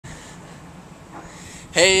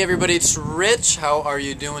Hey everybody, it's Rich. How are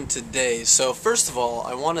you doing today? So first of all,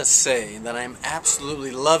 I want to say that I'm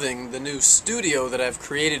absolutely loving the new studio that I've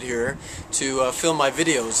created here to film my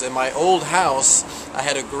videos. In my old house, I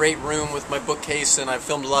had a great room with my bookcase and I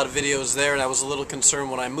filmed a lot of videos there, and I was a little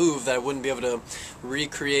concerned when I moved that I wouldn't be able to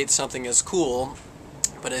recreate something as cool.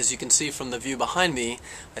 But as you can see from the view behind me,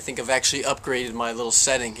 I think I've actually upgraded my little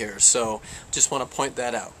setting here. So just want to point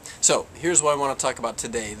that out. So here's what I want to talk about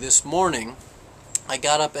today. This morning, I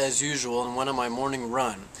got up as usual and went on my morning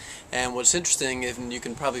run. And what's interesting, and you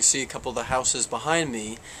can probably see a couple of the houses behind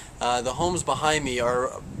me, the homes behind me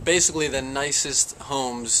are basically the nicest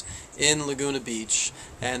homes in Laguna Beach.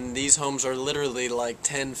 And these homes are literally like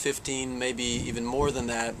 10, 15, maybe even more than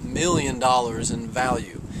that, $1 million in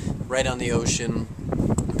value, right on the ocean.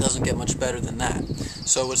 Doesn't get much better than that.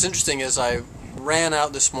 So what's interesting is I ran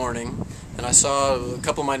out this morning and I saw a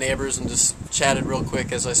couple of my neighbors and just chatted real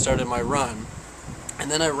quick as I started my run. And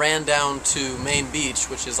then I ran down to Main Beach,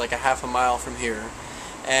 which is like a half a mile from here.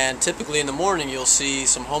 And typically in the morning you'll see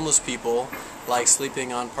some homeless people like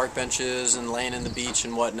sleeping on park benches and laying in the beach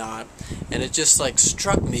and whatnot. And it just like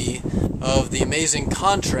struck me of the amazing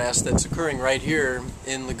contrast that's occurring right here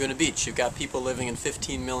in Laguna Beach. You've got people living in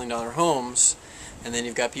 $15 million homes, and then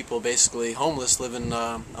you've got people basically homeless living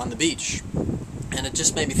on the beach. And it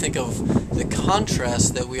just made me think of the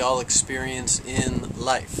contrast that we all experience in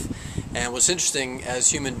life. And what's interesting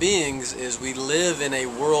as human beings is we live in a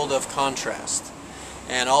world of contrast.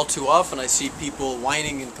 And all too often I see people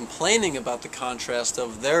whining and complaining about the contrast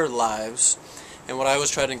of their lives. And what I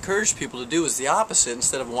always try to encourage people to do is the opposite.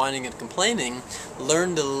 Instead of whining and complaining,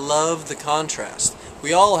 learn to love the contrast.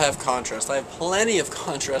 We all have contrast. I have plenty of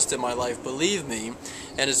contrast in my life, believe me.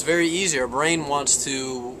 And it's very easy. Our brain wants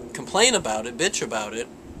to complain about it, bitch about it.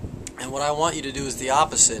 And what I want you to do is the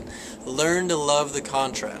opposite. Learn to love the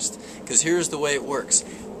contrast. Because here's the way it works.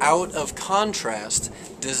 Out of contrast,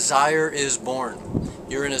 desire is born.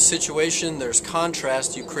 You're in a situation, there's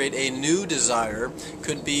contrast, you create a new desire.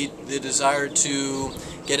 Could be the desire to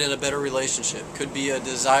get in a better relationship. Could be a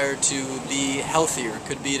desire to be healthier.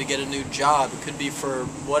 Could be to get a new job. It could be for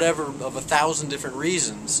whatever of 1,000 different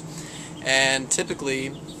reasons. And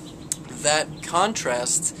typically, that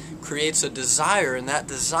contrast creates a desire, and that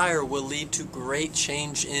desire will lead to great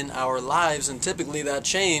change in our lives, and typically that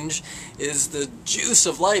change is the juice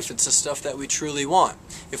of life. It's the stuff that we truly want.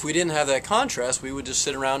 If we didn't have that contrast, we would just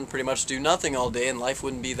sit around and pretty much do nothing all day, and life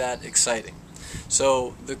wouldn't be that exciting.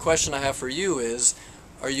 So the question I have for you is,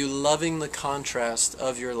 are you loving the contrast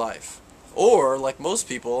of your life? Or, like most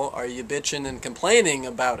people, are you bitching and complaining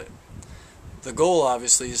about it? The goal,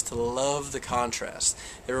 obviously, is to love the contrast.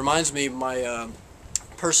 It reminds me of my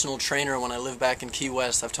personal trainer when I lived back in Key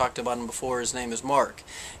West. I've talked about him before. His name is Mark.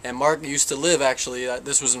 And Mark used to live, actually,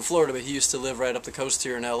 this was in Florida, but he used to live right up the coast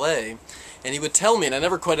here in LA. And he would tell me, and I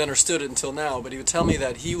never quite understood it until now, but he would tell me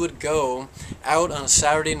that he would go out on a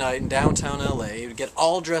Saturday night in downtown LA. He would get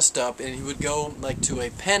all dressed up and he would go like to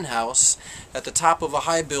a penthouse at the top of a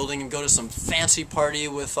high building and go to some fancy party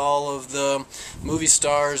with all of the movie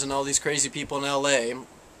stars and all these crazy people in LA.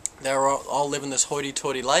 They were all living this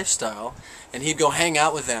hoity-toity lifestyle, and he'd go hang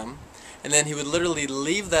out with them, and then he would literally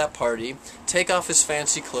leave that party, take off his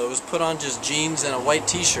fancy clothes, put on just jeans and a white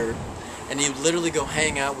t-shirt, and he would literally go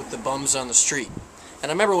hang out with the bums on the street.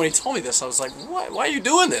 And I remember when he told me this, I was like, why are you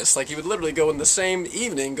doing this? Like, he would literally go in the same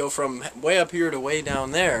evening, go from way up here to way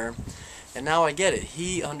down there. And now I get it.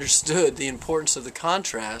 He understood the importance of the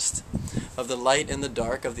contrast, of the light and the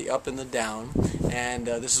dark, of the up and the down, and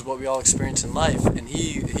this is what we all experience in life. And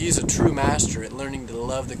he's a true master at learning to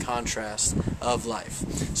love the contrast of life.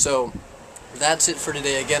 So that's it for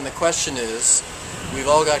today. Again, the question is, we've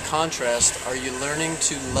all got contrast. Are you learning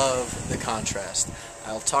to love the contrast?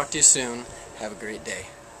 I'll talk to you soon. Have a great day.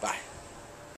 Bye.